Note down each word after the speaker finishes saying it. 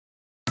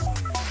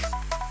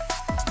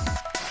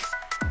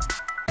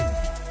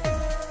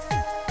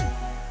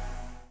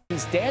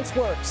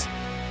Danceworks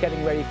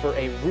getting ready for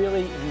a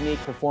really unique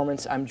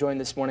performance. I'm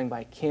joined this morning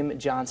by Kim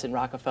Johnson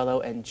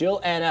Rockefeller and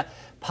Jill Anna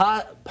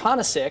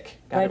Ponasic.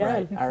 Got it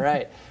right. All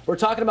right. We're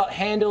talking about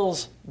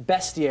Handel's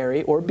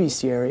Bestiary, or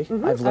Bestiary,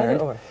 I've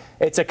learned.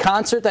 It's a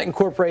concert that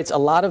incorporates a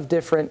lot of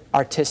different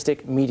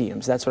artistic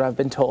mediums. That's what I've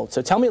been told.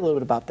 So tell me a little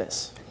bit about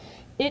this.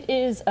 It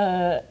is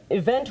an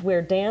event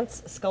where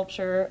dance,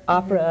 sculpture,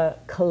 opera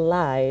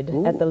collide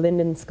at the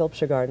Lynden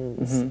Sculpture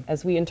Gardens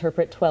as we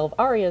interpret 12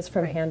 arias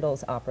from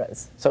Handel's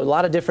operas. So a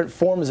lot of different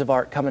forms of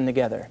art coming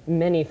together.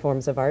 Many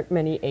forms of art,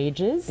 many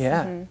ages.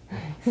 Yeah.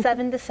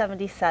 7 to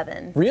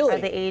 77 really? Are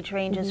the age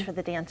ranges for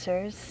the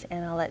dancers,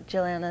 and I'll let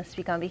Joanna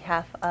speak on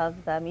behalf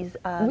of the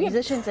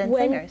musicians and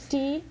singers.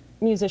 20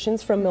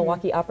 musicians from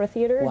Milwaukee Opera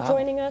Theater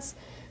joining us,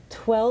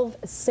 12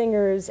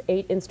 singers,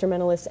 8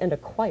 instrumentalists, and a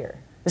choir.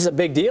 This is a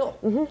big deal.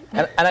 And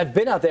I've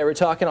been out there, we're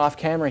talking off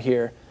camera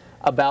here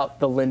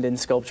about the Lynden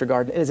Sculpture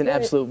Garden. It is an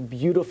absolute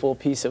beautiful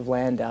piece of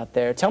land out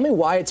there. Tell me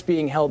why it's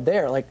being held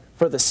there, like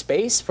for the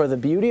space, for the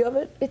beauty of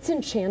it? It's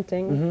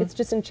enchanting. It's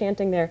just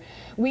enchanting there.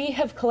 We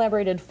have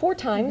collaborated 4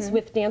 times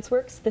with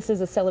Danceworks. This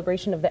is a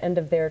celebration of the end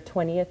of their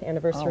 20th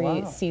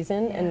anniversary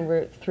season, and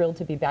we're thrilled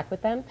to be back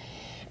with them.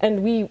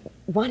 And we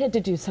wanted to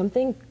do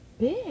something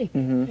big,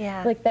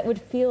 like that would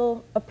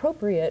feel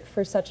appropriate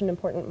for such an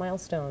important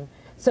milestone.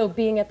 So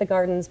being at the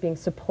gardens, being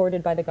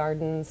supported by the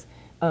gardens,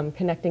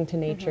 connecting to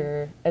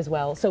nature as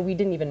well. So we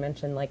didn't even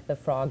mention like the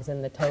frogs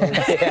and the toads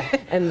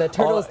and the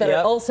turtles that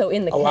are also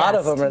in the cast. A lot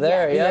of them are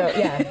there,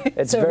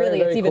 It's so very, really,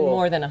 very it's even cool.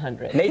 more than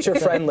 100. Nature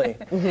friendly.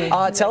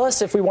 Tell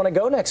us if we want to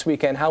go next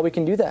weekend, how we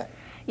can do that.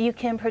 You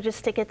can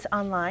purchase tickets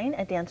online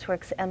at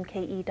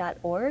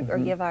danceworksmke.org or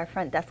give our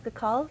front desk a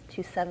call,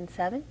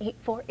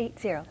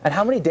 277-8480. And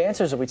how many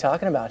dancers are we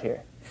talking about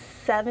here?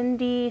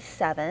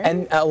 77.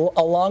 And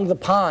along the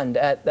pond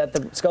at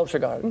the Sculpture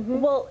Garden?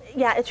 Well,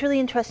 yeah, it's really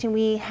interesting.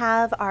 We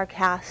have our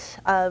cast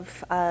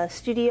of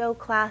studio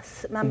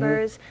class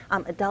members,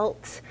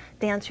 adults,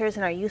 dancers,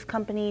 and our youth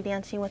company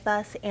dancing with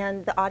us,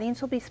 and the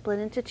audience will be split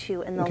into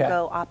 2, and they'll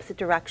go opposite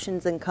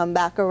directions and come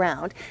back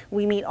around.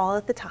 We meet all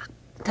at the top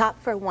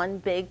for one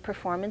big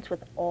performance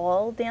with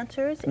all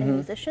dancers and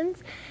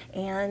musicians,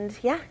 and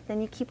then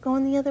you keep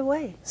going the other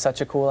way.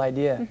 Such a cool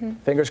idea.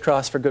 Fingers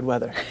crossed for good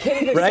weather.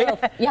 Kim herself,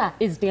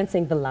 is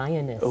dancing the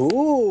lioness.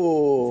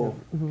 Ooh.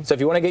 So if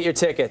you want to get your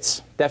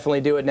tickets,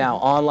 definitely do it now,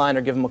 online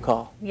or give them a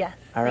call. Yes.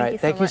 All right.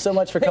 Thank you so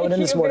much for coming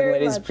in this morning,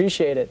 ladies.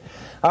 Appreciate it.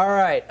 All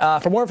right.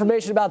 For more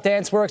information about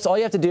Danceworks, all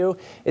you have to do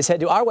is head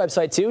to our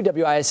website too,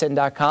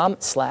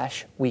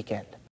 wisn.com/weekend.